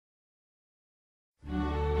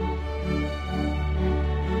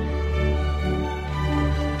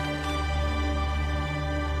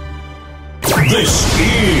This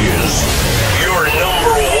is your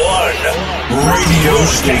number one radio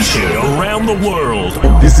station around the world.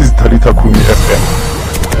 This is Talita Kumi FM.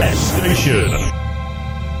 That station.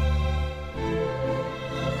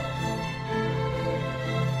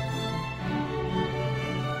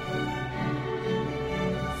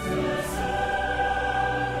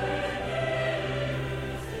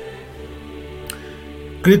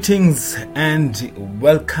 Greetings and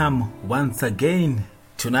welcome once again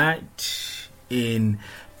tonight in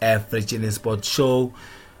a Virginia Sports Show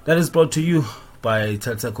that is brought to you by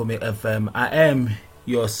Talita Kumi FM. I am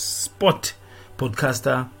your sport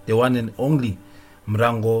podcaster, the one and only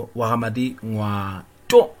Mrango Wahamadi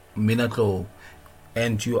Ngwato Minato,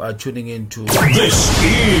 and you are tuning into This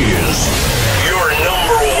is your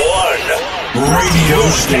number one radio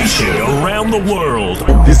station around the world.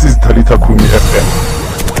 This is Talita Kumi FM.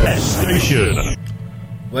 That station.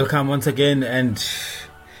 Welcome once again, and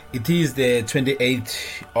it is the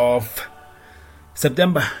 28th of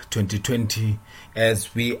September 2020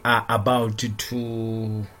 as we are about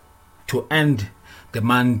to end the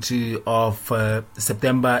month of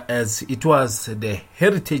September, as it was the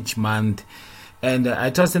Heritage Month. And I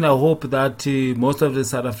trust and I hope that most of the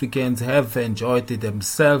South Africans have enjoyed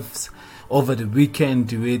themselves over the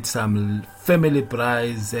weekend with some family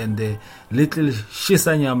prize and a little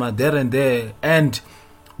shisanyama there and there. And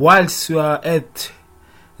whilst you are at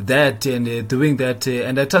that and doing that,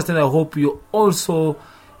 and I trust and I hope you also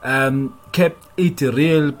kept it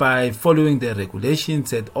real by following the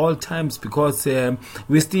regulations at all times, because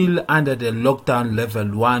we're still under the lockdown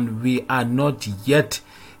level 1. We are not yet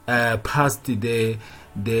past the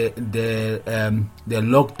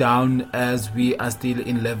lockdown, as we are still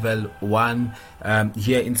in level 1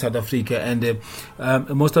 here in South Africa, and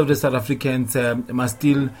most of the South Africans must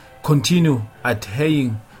still continue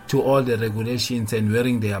adhering to all the regulations and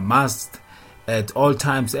wearing their masks at all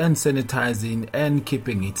times and sanitizing and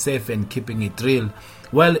keeping it safe and keeping it real.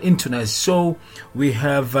 Well, in tonight's show we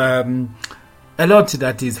have a lot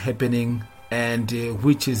that is happening, and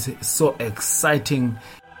which is so exciting.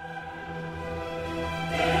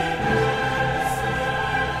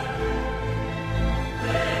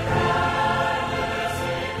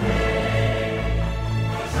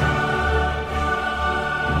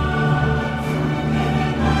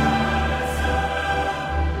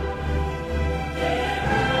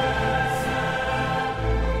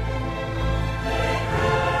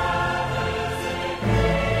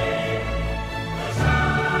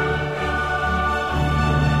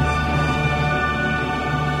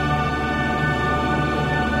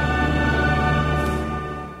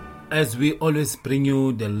 As we always bring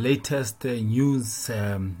you the latest news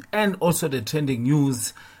and also the trending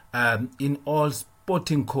news in all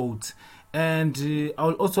sporting codes. And I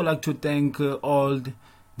would also like to thank all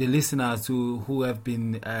the listeners who have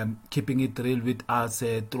been keeping it real with us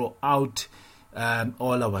throughout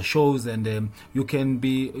all our shows. And you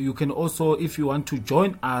can also, if you want to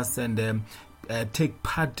join us and take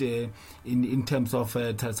part in terms of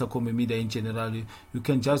Talita Kumi Media in general, you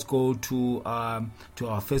can just go to our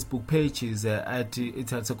Facebook page is at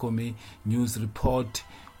Talita Kumi News Report,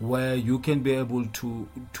 where you can be able to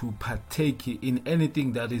partake in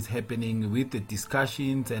anything that is happening with the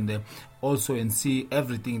discussions, and also and see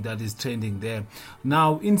everything that is trending there.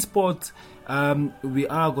 Now in sports, we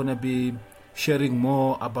are going to be sharing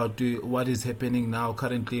more about what is happening now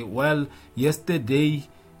currently. Well, yesterday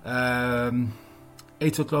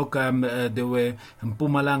 8 o'clock, there were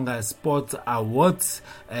Mpumalanga Sports Awards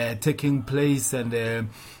taking place, and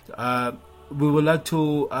we would like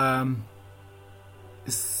to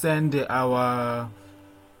send our.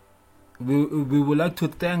 We would like to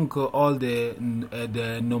thank all the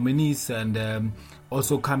nominees, and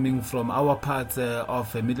also coming from our part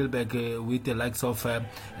of Middleburg, with the likes of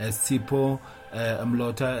Sipo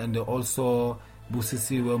Mlota, and also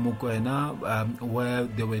Busisi Mukwena, where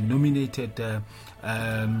they were nominated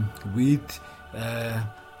with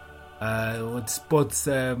Sports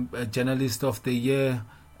Journalist of the Year.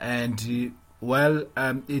 And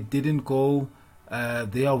it didn't go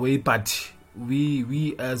their way, but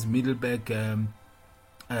we as Middleburg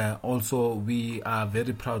also, we are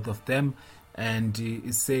very proud of them, and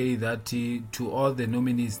say that to all the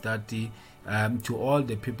nominees, that to all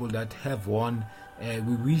the people that have won,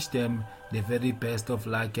 we wish them the very best of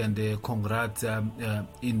luck, and congrats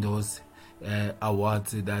in those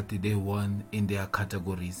awards that they won in their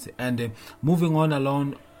categories. And moving on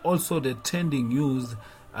along, also the trending news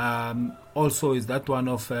also is that one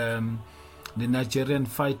of the Nigerian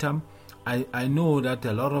fighter. I know that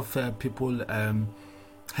a lot of people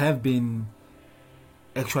have been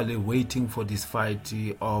actually waiting for this fight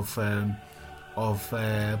of of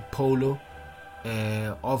polo,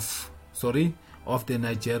 of the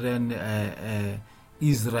Nigerian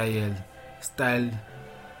Israel style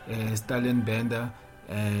stallion bender,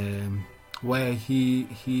 where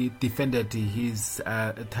he defended his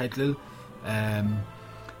title,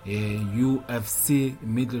 UFC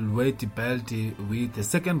middleweight belt, with the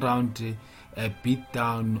second round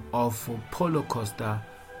beatdown of Paulo Costa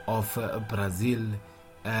of Brazil.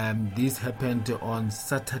 This happened on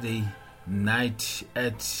Saturday night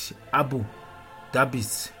at Abu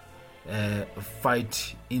Dhabi's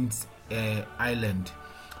fight in Ireland.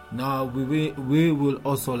 Now we will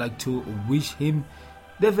also like to wish him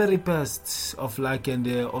the very best of luck, and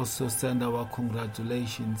also send our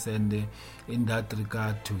congratulations and in that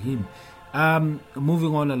regard to him.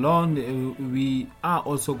 Moving on along, we are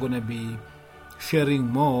also going to be sharing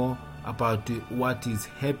more about what is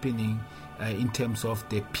happening in terms of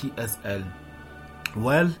the PSL.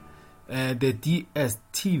 Well, the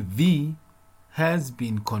DStv has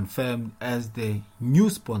been confirmed as the new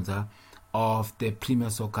sponsor of the Premier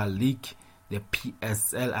Soccer League, the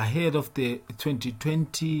PSL, ahead of the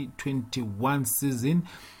 2020-21 season.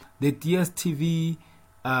 The DStv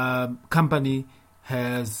company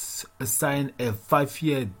has signed a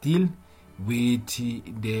 5-year deal with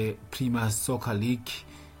the Premier Soccer League.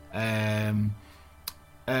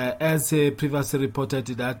 As previously reported,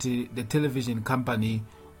 that the television company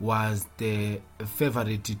was the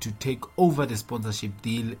favorite to take over the sponsorship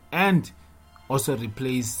deal and also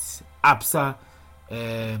replace ABSA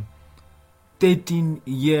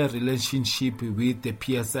 13-year relationship with the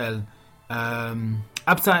PSL.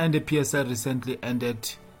 ABSA and the PSL recently ended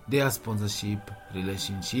their sponsorship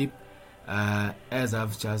relationship, as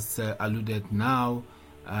I've just alluded now.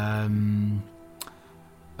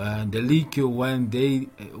 The league, when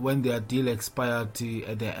their deal expired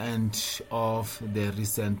at the end of the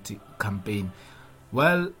recent campaign.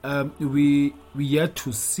 Well, we yet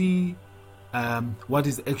to see what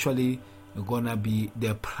is actually gonna be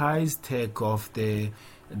the price tag of the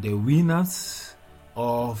winners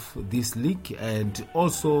of this league, and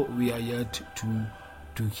also we are yet to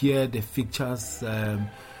hear the fixtures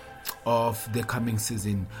of the coming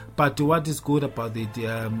season. But what is good about it,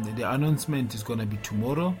 the announcement is gonna be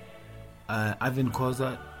tomorrow. Ivan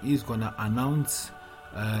Khoza is gonna announce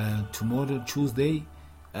tomorrow, Tuesday,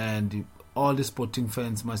 and all the sporting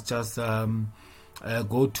fans must just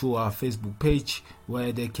go to our Facebook page,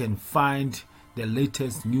 where they can find the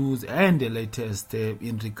latest news and the latest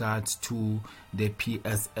in regards to the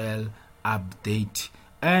PSL update.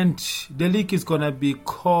 And the league is going to be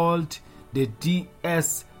called the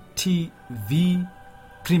DStv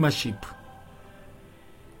Premiership.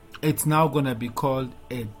 It's now going to be called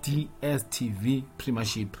a DStv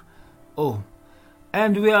Premiership. Oh,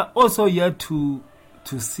 and we are also here to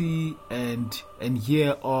see and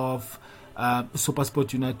hear of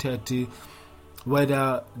SuperSport United,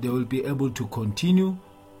 whether they will be able to continue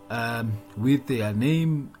with their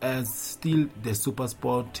name as still the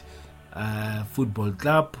SuperSport Football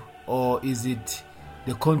Club, or is it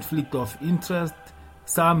the conflict of interest?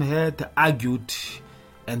 Some had argued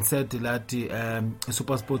and said that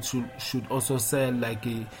SuperSport should also sell like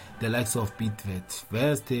the likes of Bidvest.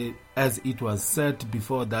 First, as it was said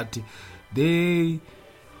before, that they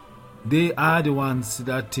are the ones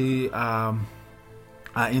that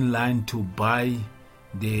are in line to buy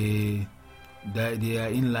they are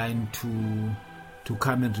in line to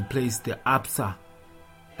come and replace the ABSA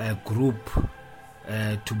group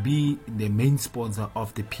to be the main sponsor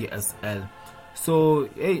of the PSL. So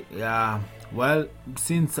well,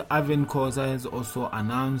 since Ivan Khoza has also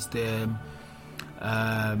announced,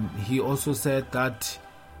 he also said that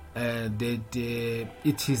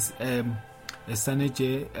it is a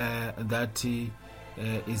synergy that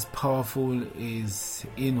is powerful, is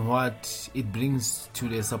in what it brings to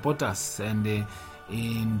the supporters, and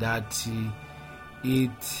in that the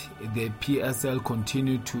PSL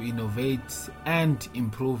continue to innovate and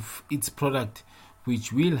improve its product,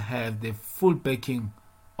 which will have the full backing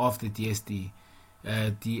of the DStv,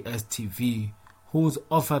 whose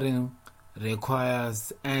offering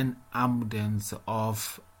requires an abundance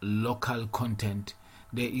of local content.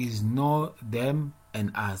 There is no them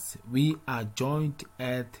and us. We are joined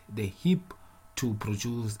at the hip to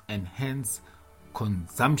produce and hence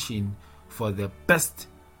consumption for the best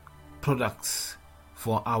products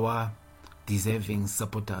for our deserving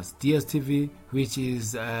supporters. DStv, which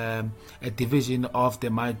is a division of the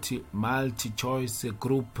Multi-Choice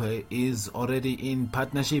Group, is already in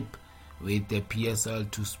partnership with the PSL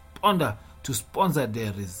to sponsor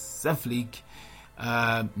the Reserve League,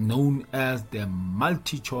 known as the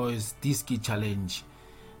Multi-Choice Diski Challenge.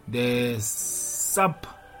 The Sub-Sahara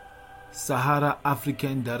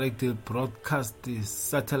African Direct Broadcast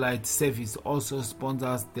Satellite Service also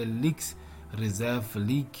sponsors the league's Reserve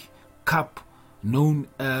League Cup, known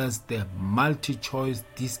as the Multi-Choice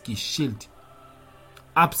Disc Shield.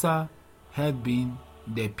 Absa had been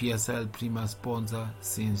the PSL premier sponsor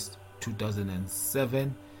since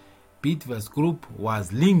 2007. Bidvest Group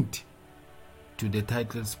was linked to the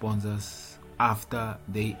title sponsors after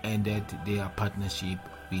they ended their partnership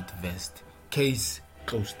with Vest. Case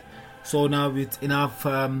closed. So now it's enough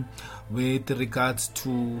with regards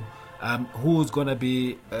to who's going to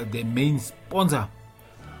be the main sponsor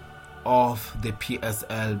of the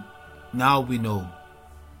PSL. Now we know.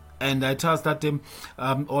 And I trust that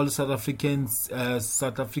all South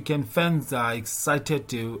African fans are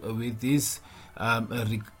excited with these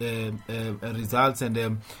results,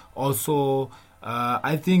 and also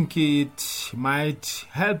I think it might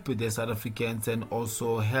help the South Africans and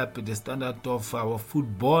also help the standard of our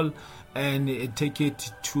football and take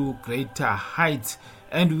it to greater heights.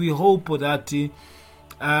 And we hope that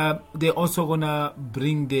they're also gonna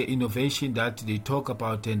bring the innovation that they talk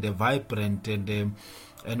about and the vibrant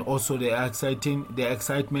and also the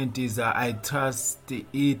excitement is I trust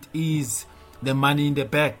it is the money in the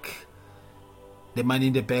back. The money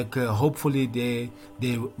in the back. Hopefully the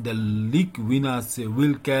league winners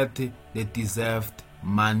will get the deserved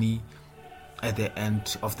money at the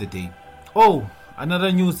end of the day. Oh,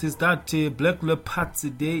 another news is that Black Leopards,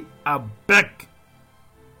 they are back.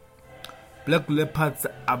 Black Leopards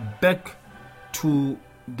are back to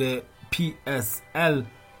the PSL.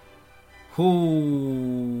 Who,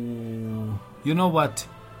 you know what?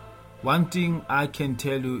 One thing I can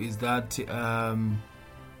tell you is that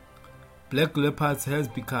Black Leopards has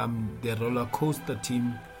become the roller coaster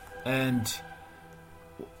team. And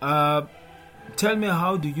tell me,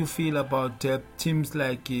 how do you feel about teams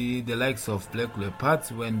like the likes of Black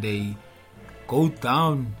Leopards when they go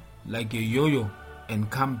down like a yo-yo and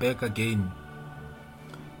come back again?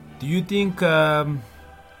 Do you think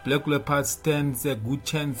Black Leopards stands a good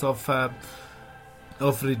chance of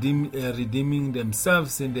redeeming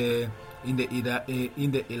themselves in the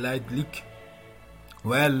Elite League?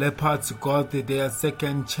 Well, Leopards got their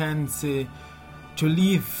second chance to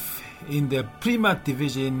live in the Premier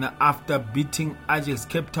Division after beating Ajax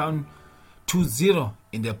Cape Town 2-0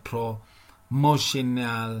 in the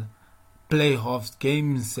promotional playoffs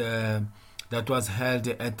games that was held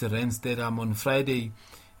at Rand Stadium on Friday.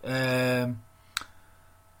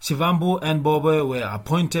 Shivambu and Bobe were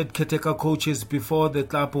appointed caretaker coaches before the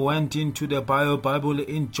club went into the Bible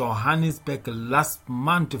in Johannesburg last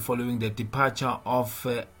month following the departure of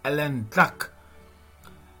Alan Clark.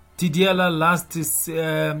 Tidiela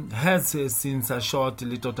has since assured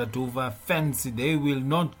Little Taduva fans they will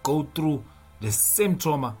not go through the same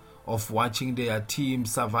trauma of watching their team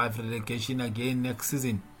survive relegation again next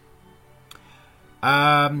season.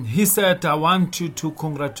 He said, I want to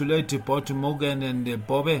congratulate both Morgan and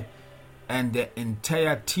Bobe and the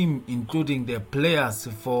entire team, including the players,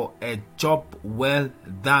 for a job well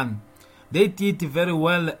done. They did very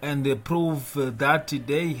well and they prove that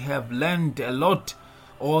they have learned a lot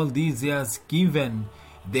all these years given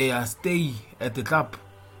their stay at the club.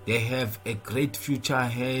 They have a great future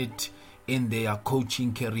ahead in their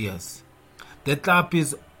coaching careers. The club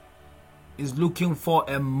is looking for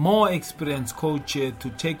a more experienced coach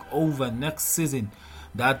to take over next season.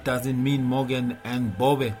 That doesn't mean Morgan and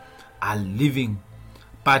Bobe are leaving,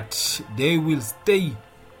 but they will stay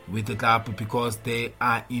with the club because they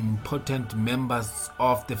are important members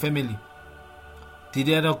of the family.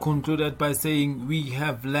 Tidiera concluded by saying, we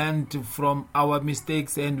have learned from our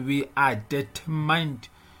mistakes and we are determined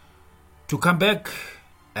to come back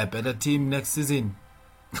a better team next season.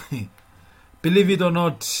 Believe it or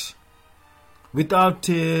not, without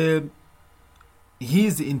his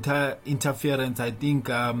interference, I think,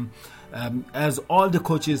 as all the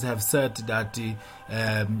coaches have said, that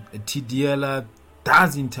Tidiela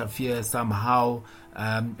does interfere somehow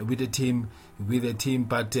with the team,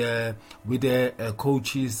 but with the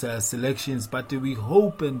coaches' selections. But we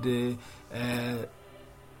hope and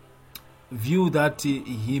view that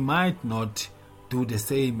he might not do the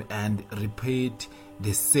same and repeat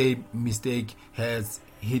the same mistake as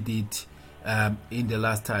he did in the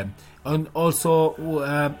last time. And also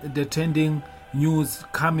the trending news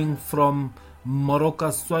coming from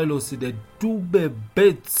Morocco Swallows, the Dube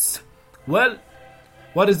Bets. Well,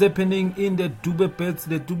 what is happening in the Dube Bets?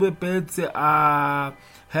 The Dube Bets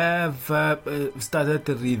have started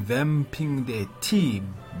revamping their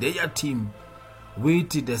team, with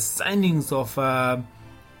the signings of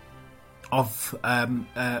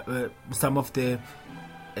some of the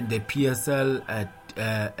the PSL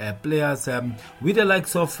players with the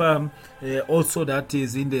likes of also that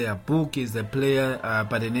is in their book is a player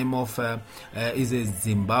by the name of is a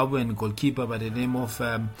Zimbabwean goalkeeper by the name of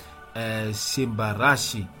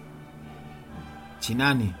Shimbarashi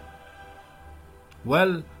Chinani.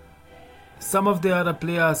 Well, some of the other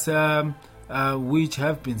players which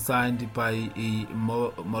have been signed by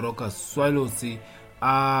Moroka Swallows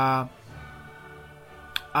are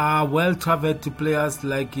well-traveled players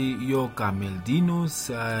like Yoka Meldinus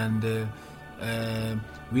and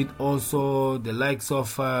with also the likes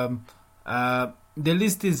of the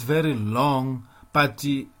list is very long, but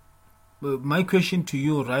my question to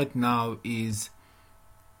you right now is,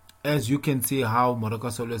 as you can see how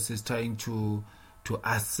Moroka Swallows is trying to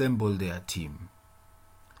assemble their team,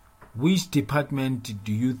 which department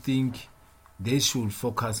do you think they should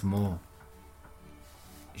focus more?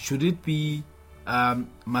 Should it be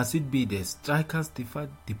must it be the strikers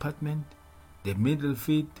department, the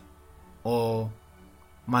midfield, or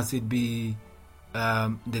must it be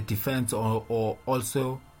the defense or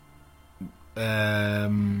also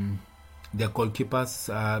the goalkeeper's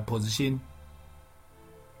position?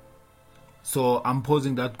 So I'm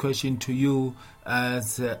posing that question to you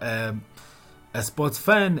as a sports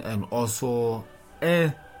fan and also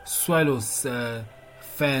a Swallows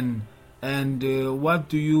fan. And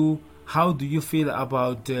how do you feel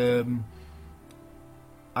about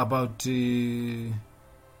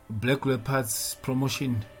Black Leopards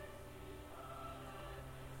promotion?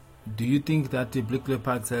 Do you think that the Black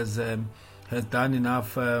Leopards has done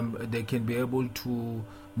enough? They can be able to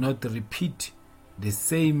not repeat the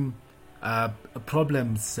same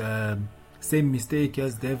problems, same mistake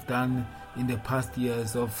as they've done in the past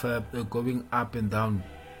years of going up and down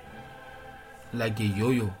like a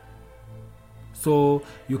yo-yo. So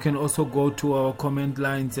you can also go to our comment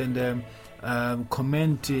lines and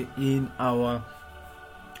comment in our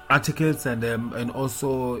articles and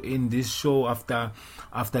also in this show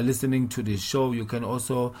after listening to the show. You can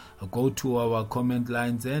also go to our comment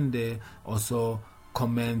lines and also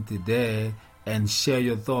comment there and share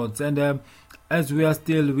your thoughts. And as we are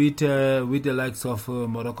still with the likes of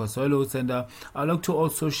Moroka Swallows, and I'd like to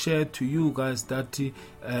also share to you guys that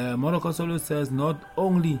Moroka Swallows has not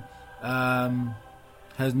only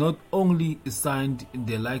signed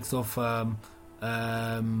the likes of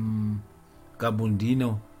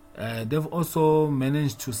Gabundino, they've also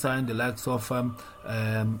managed to sign the likes of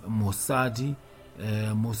Mosadi,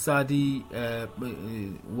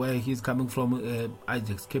 where he's coming from,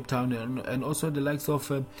 Ajax Cape Town, and also the likes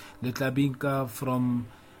of Letlabinka from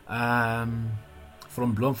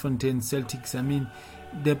Bloemfontein Celtics. I mean,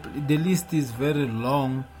 the list is very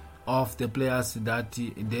long of the players that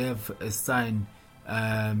they have signed.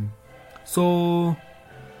 So,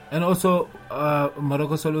 and also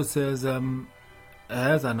Moroka Swallows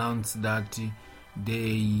has announced that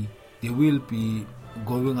they will be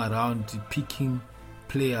going around picking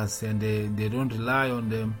players, and they don't rely on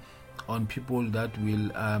them, on people that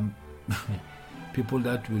will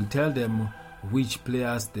tell them which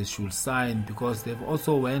players they should sign, because they've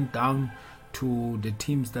also went down to the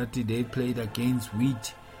teams that they played against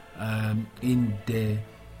with in the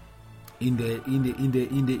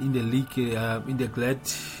league, in the Glad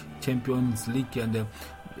Champions League, and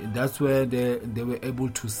that's where they were able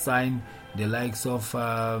to sign the likes of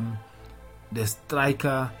the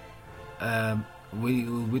striker,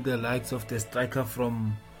 with the likes of the striker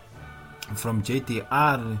from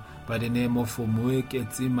JTR by the name of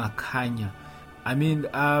Mueketsi Makanya. I mean,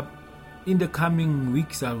 in the coming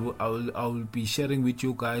weeks, I will be sharing with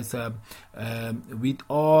you guys with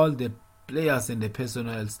all the players and the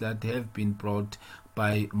personnels that have been brought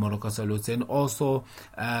by Moroka Swallows. And also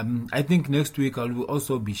I think next week I will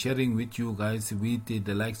also be sharing with you guys with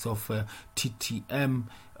the likes of TTM.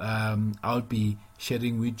 I'll be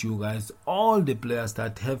sharing with you guys all the players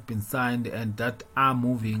that have been signed and that are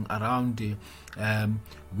moving around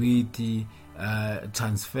with the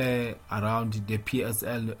transfer around the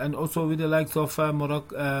PSL, and also with the likes of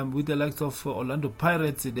with the likes of Orlando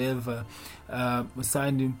Pirates. They've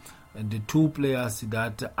signed the two players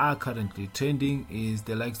that are currently trending is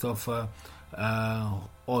the likes of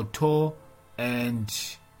Otto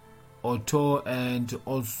and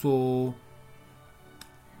also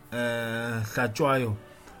Hlachwayo.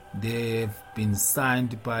 They've been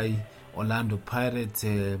signed by Orlando Pirates,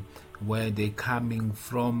 where they're coming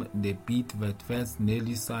from the Bidvest,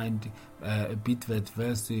 nearly signed Bidvest,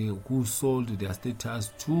 who sold their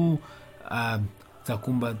status to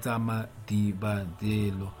Takumba Tama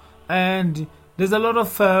Dibadelo. And there's a lot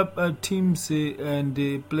of teams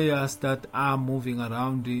and players that are moving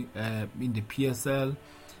around in the PSL.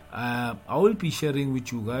 I will be sharing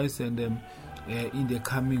with you guys and in the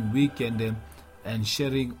coming week and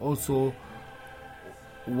sharing also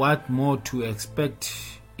what more to expect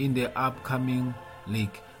in the upcoming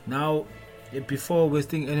league. Now, before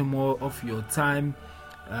wasting any more of your time,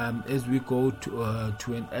 as we go to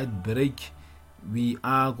an ad break,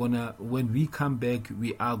 when we come back,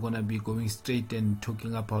 we are gonna be going straight and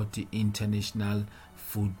talking about the international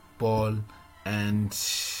football and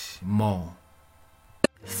more.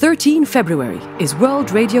 13 February is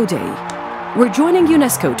World Radio Day. We're joining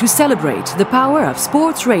UNESCO to celebrate the power of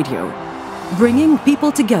sports radio, bringing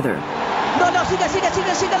people together,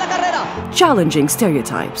 sigue la carrera. Challenging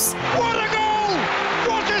stereotypes, What a goal!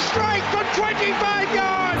 What a strike from 25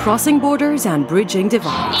 yards! crossing borders and bridging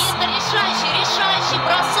divides, решающий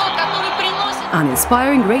бросок, который приносит... and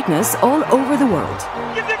inspiring greatness all over the world.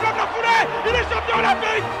 Il est champion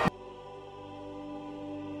olympique!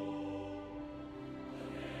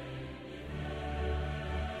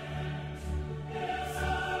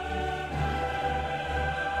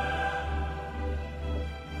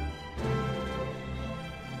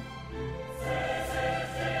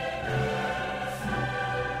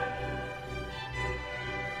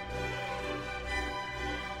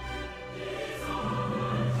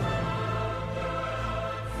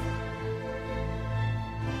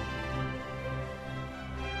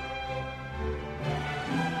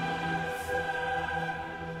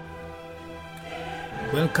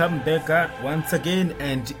 Welcome back once again,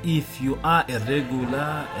 and if you are a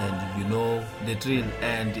regular and you know the drill,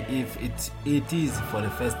 and if it is for the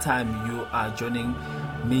first time you are joining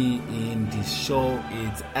me in this show,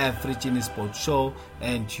 it's African Sports Show,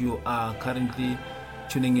 and you are currently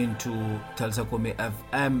tuning into Talsakome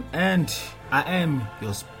FM, and I am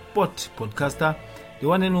your sport podcaster, the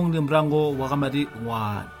one and only Mrango Wagamadi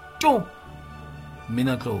Wato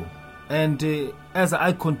Minatlo. And as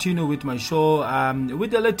I continue with my show,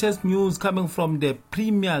 with the latest news coming from the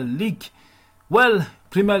Premier League. Well,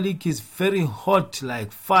 Premier League is very hot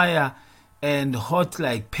like fire and hot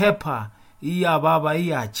like pepper. Iya baba,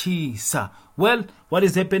 iya chisa. Well, what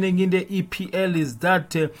is happening in the EPL is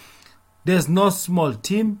that there's no small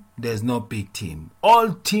team, there's no big team.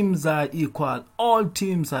 All teams are equal, all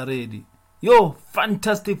teams are ready. Yo,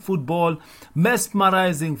 fantastic football,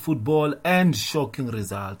 mesmerizing football, and shocking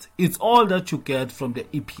results. It's all that you get from the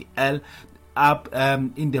EPL up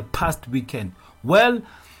in the past weekend. Well,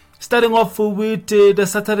 starting off with the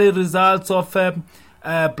Saturday results of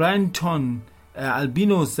Brighton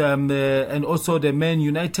Albinos and also the Man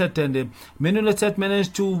United, and Man United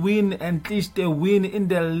managed to win and clinch the win in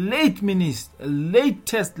the latest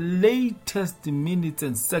minutes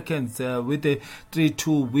and seconds with a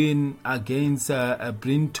 3-2 win against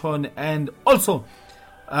Brighton. And also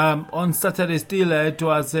on Saturday still it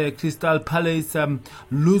was Crystal Palace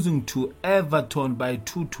losing to Everton by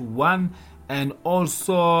 2-1, and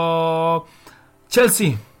also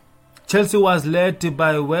Chelsea was led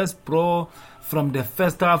by West Brom from the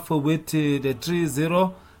first half with the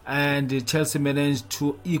 3-0, and Chelsea managed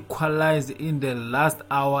to equalize in the last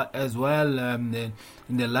hour as well, in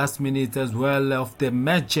the last minute as well of the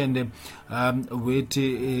match, and with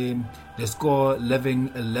the score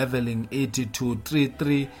leveling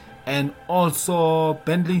 82-3. And also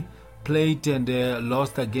Burnley played and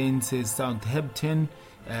lost against Southampton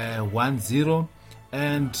 1-0.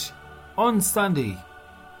 And on Sunday,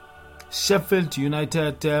 Sheffield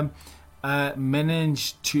United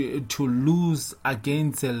managed to lose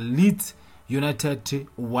against Leeds United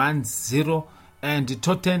 1-0, and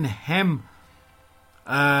Tottenham,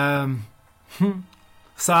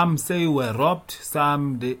 some say were robbed,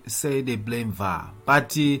 some say they blame VAR.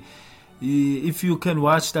 But if you can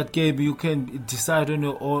watch that game, you can decide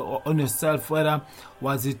on yourself whether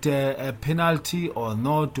was it a penalty or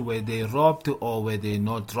not, were they robbed or were they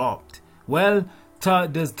not robbed. Well,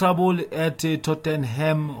 there's trouble at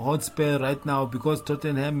Tottenham Hotspur right now, because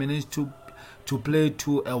Tottenham managed to play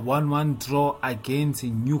to a 1-1 draw against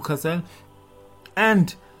Newcastle.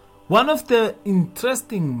 And one of the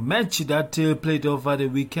interesting match that played over the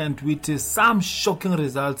weekend with some shocking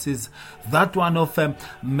results is that one of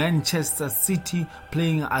Manchester City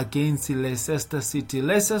playing against Leicester City.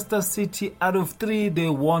 Leicester City, out of 3, they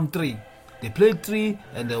won 3. They played 3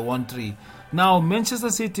 and they won 3. Now, Manchester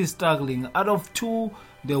City is struggling. Out of 2,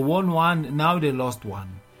 they won 1. Now they lost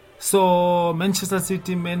 1. So, Manchester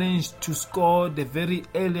City managed to score the very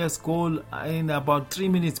earliest goal in about 3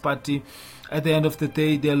 minutes. But at the end of the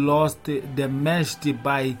day, they lost the match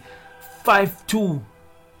by 5-2.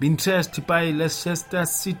 Being trashed by Leicester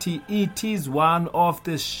City. It is one of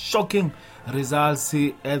the shocking results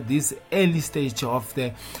at this early stage of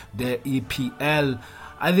the EPL.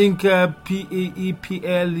 I think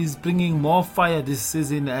EPL is bringing more fire this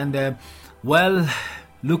season, and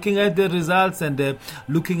looking at the results and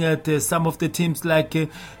looking at some of the teams like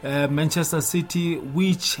Manchester City,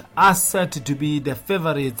 which are set to be the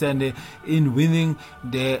favorites and in winning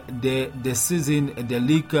the season, the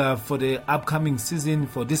league for the upcoming season,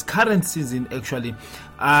 for this current season actually,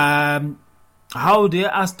 how they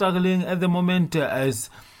are struggling at the moment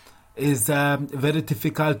is very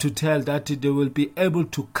difficult to tell that they will be able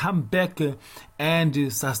to come back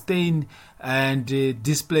and sustain and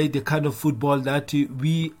display the kind of football that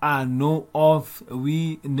we know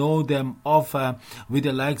them of with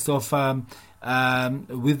the likes of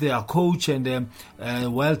with their coach and a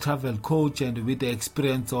well-traveled coach and with the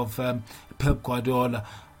experience of Pep Guardiola.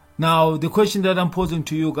 Now, the question that I'm posing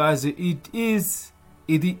to you guys, it is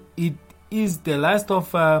the last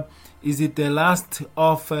of is it the last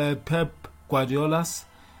of Pep Guardiola's?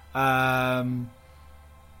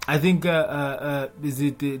 I think is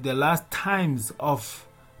it the last times of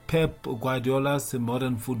Pep Guardiola's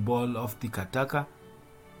modern football of the Tiki-Taka,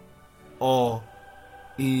 or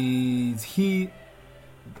is he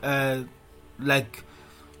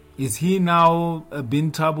is he now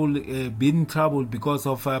been troubled because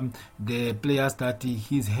of the players that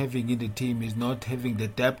he's having in the team is not having the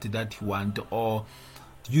depth that he wants? Or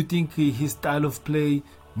do you think his style of play,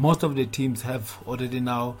 most of the teams have already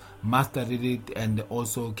now mastered it and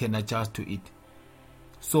also can adjust to it?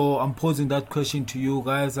 So I'm posing that question to you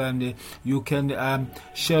guys, and you can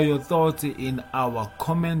share your thoughts in our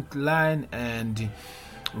comment line, and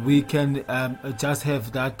we can just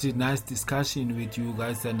have that nice discussion with you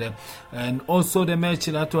guys. And also the match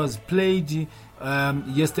that was played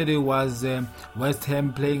yesterday was West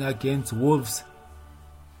Ham playing against Wolves.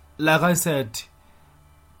 Like I said,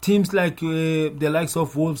 teams like the likes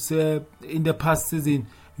of Wolves in the past season,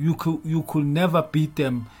 you could never beat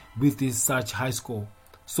them with such high score.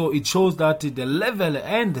 So it shows that the level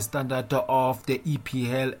and the standard of the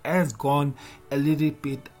EPL has gone a little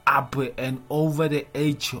bit up and over the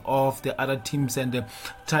edge of the other teams, and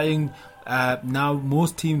trying now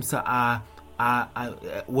most teams are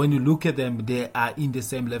when you look at them, they are in the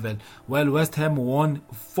same level. Well, West Ham won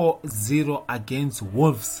 4-0 against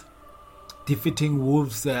Wolves, defeating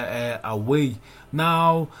Wolves away.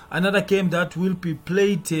 Now, another game that will be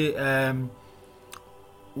played,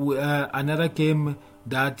 another game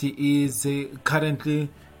that is currently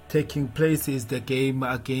taking place is the game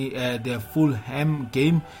again, the Fulham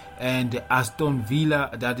game, and Aston Villa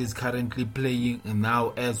that is currently playing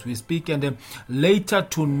now as we speak. And later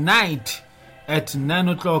tonight at 9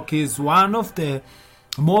 o'clock is one of the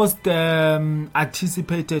most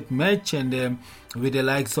anticipated match, and with the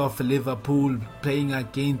likes of Liverpool playing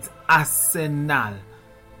against Arsenal.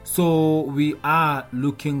 So we are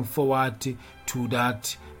looking forward to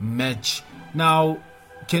that match. Now,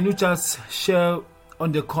 can you just share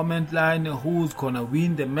on the comment line who's gonna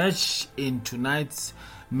win the match in tonight's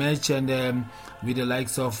match, and with the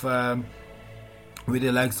likes of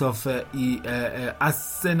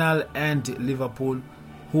Arsenal and Liverpool,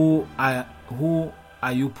 who are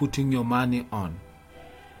you putting your money on?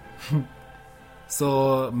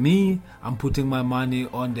 So me, I'm putting my money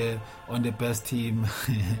on the best team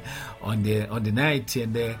on the night,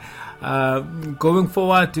 and going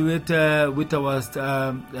forward with the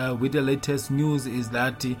latest news is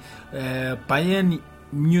that Bayern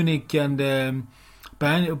Munich and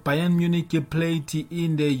Bayern Munich played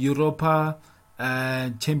in the Europa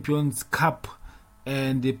Champions Cup,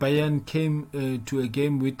 and Bayern came to a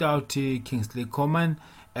game without Kingsley Coman,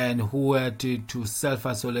 and who had to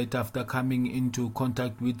self-isolate after coming into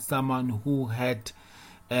contact with someone who had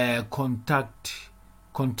contracted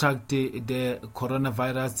the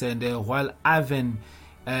coronavirus. And while Ivan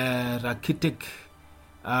Rakitic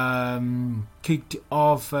kicked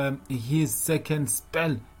off his second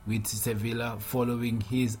spell with Sevilla following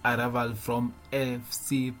his arrival from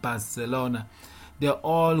FC Barcelona, the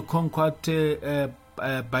all-conquered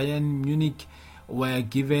Bayern Munich were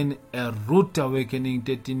given a rude awakening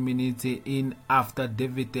 13 minutes in after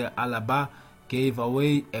David Alaba gave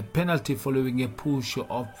away a penalty following a push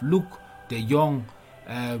of Luke de Jong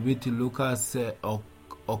with Lucas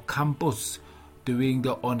Ocampos doing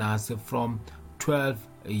the honors from 12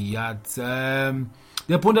 yards. The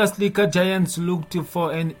Bundesliga giants looked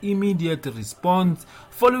for an immediate response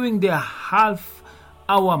following the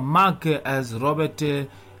half-hour mark as Robert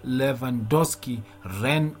Lewandowski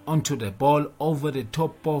ran onto the ball over the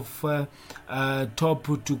top of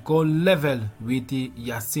top to goal level with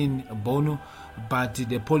Yassine Bono, but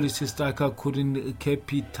the Polish striker couldn't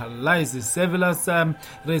capitalize. Sevilla's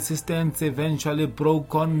resistance eventually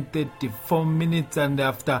broke on 34 minutes, and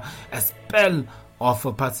after a spell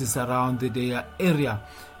of passes around their area,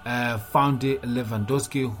 found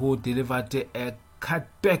Lewandowski, who delivered a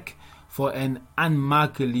cutback for an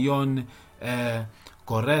unmarked Leon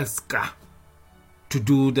Goretzka to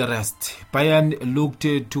do the rest. Bayern looked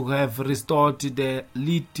to have restored the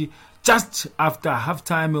lead just after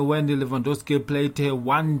halftime when Lewandowski played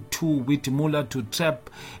 1-2 with Müller to trap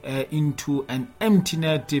into an empty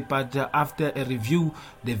net, but after a review,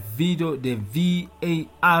 the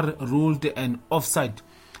VAR ruled an offside.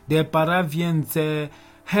 The Bavarians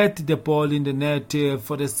had the ball in the net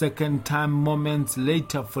for the second time moments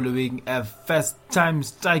later, following a first-time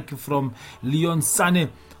strike from Leon Sané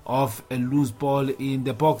of a loose ball in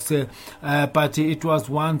the box, but it was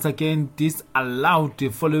once again disallowed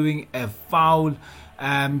following a foul.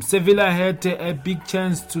 Sevilla had a big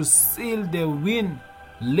chance to seal the win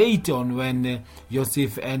late on when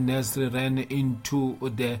Josef En-Nesyri ran into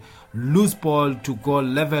the loose ball to go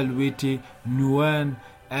level with Nguyen,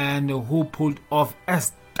 and who pulled off a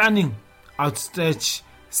stunning outstretched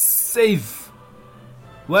save.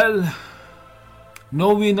 Well,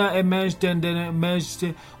 no winner emerged, and the match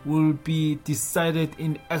will be decided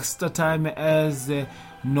in extra time as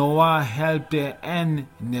Noah helped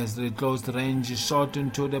En-Nesyri close range shot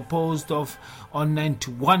into the post on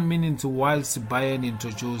 91 minutes, whilst Bayern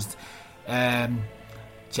introduced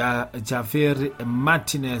Javier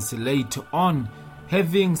Martinez late on.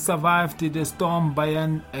 Having survived the storm,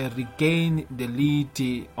 Bayern regained the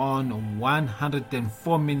lead on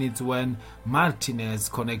 104 minutes when Martinez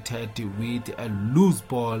connected with a loose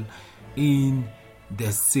ball in the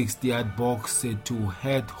 60-yard box to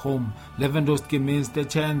head home. Lewandowski missed the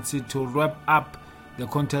chance to wrap up the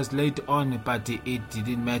contest late on, but it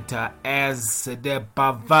didn't matter as the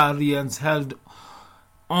Bavarians held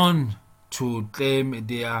on to claim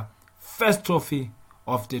their first trophy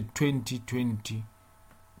of the 2020-21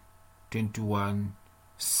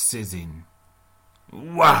 season.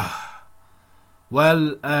 Wow!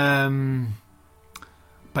 Well, Bayern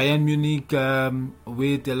Munich,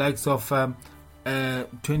 with the likes of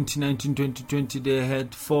 2019-2020, they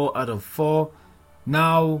had 4 out of 4.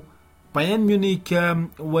 Now, Bayern Munich,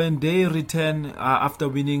 when they return after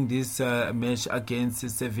winning this match against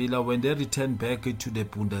Sevilla, when they return back to the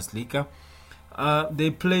Bundesliga, they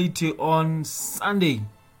played on Sunday,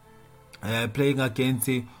 playing against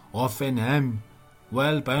Hoffenheim.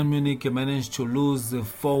 Well, Bayern Munich managed to lose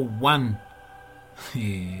 4-1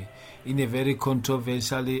 in a very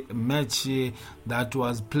controversial match that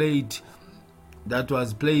was played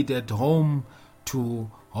at home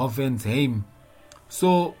to Hoffenheim.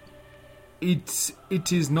 So it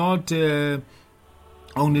is not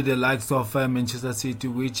only the likes of Manchester City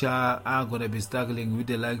which are going to be struggling with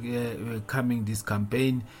the coming this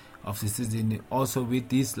campaign of the season. Also with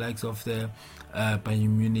these likes of the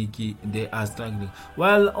Bayern Munich, they are struggling.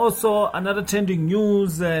 Well, also another trending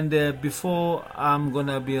news, and before I'm going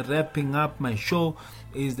to be wrapping up my show,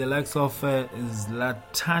 is the likes of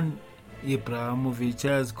Zlatan Ibrahimovic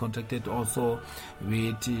has contracted also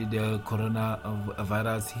with the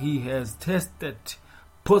coronavirus. He has tested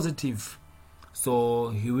positive, so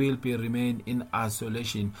he will be remain in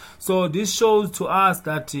isolation. So this shows to us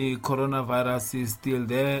that the coronavirus is still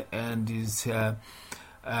there, and is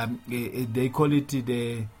they call it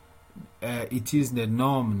it is the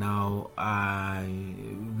norm now.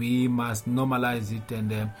 We must normalize it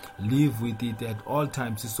and live with it at all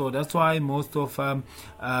times. So that's why most of South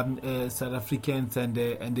Africans and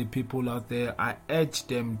the people out there, I urge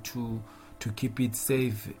them to keep it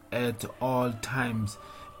safe at all times.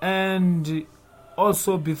 And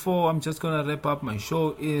also, before I'm just going to wrap up my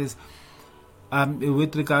show, is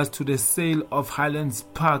with regards to the sale of Highlands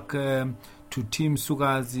Park to Team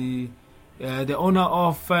Sukazi. The owner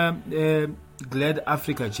of Glad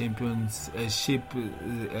Africa Championship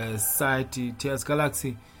site, TS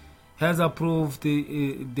Galaxy, has approved,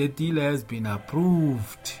 the deal has been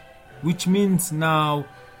approved, which means now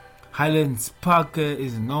Highlands Park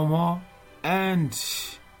is no more, and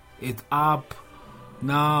it's up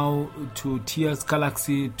now to TS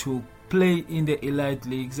Galaxy to play in the elite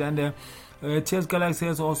leagues. And TS Galaxy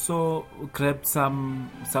has also grabbed some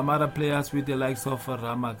other players with the likes of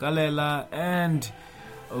Ramagalela and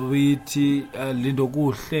with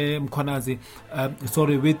Lindokuhle Mkhonazi.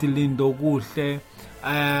 With Lindokuhle.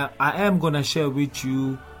 I am gonna share with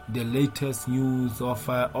you the latest news of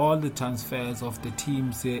all the transfers of the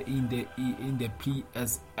teams in the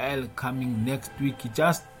PSL coming next week.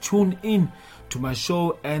 Just tune in to my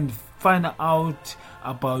show and find out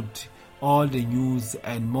about all the news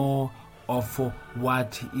and more of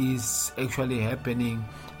what is actually happening,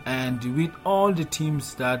 and with all the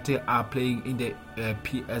teams that are playing in the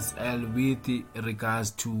PSL with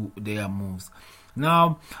regards to their moves.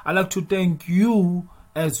 Now, I'd like to thank you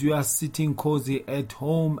as you are sitting cozy at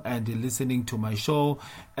home and listening to my show,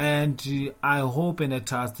 and I hope and I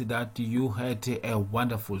trust that you had a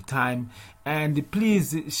wonderful time. And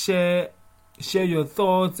please share your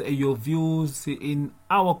thoughts, your views in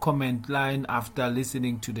our comment line after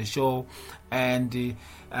listening to the show. And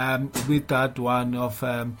with that one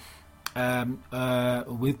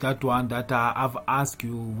that I've asked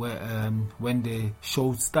you when the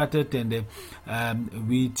show started, and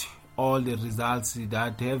with all the results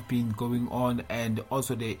that have been going on, and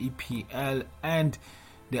also the EPL and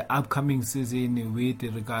the upcoming season with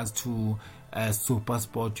regards to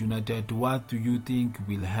SuperSport United, what do you think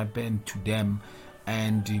will happen to them,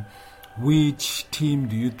 and which team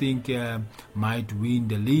do you think might win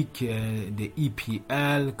the league, the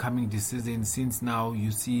EPL coming this season, since now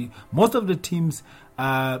you see most of the teams,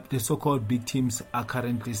 the so-called big teams, are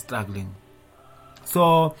currently struggling.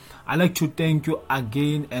 So I'd like to thank you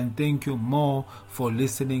again, and thank you more for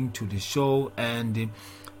listening to the show, and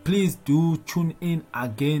please do tune in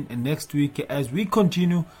again next week as we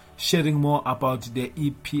continue sharing more about the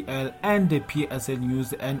EPL and the PSL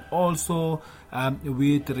news, and also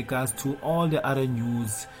with regards to all the other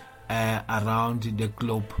news around the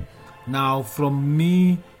globe. Now, from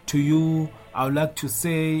me to you, I would like to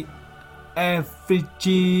say, Efrigini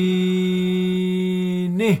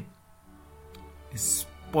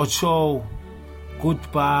Sport Show,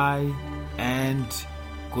 goodbye and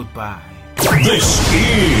goodbye. This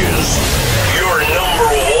is your number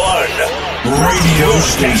one radio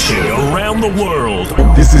station around the world.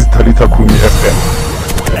 This is Talita Kumi FM.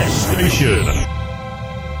 Station.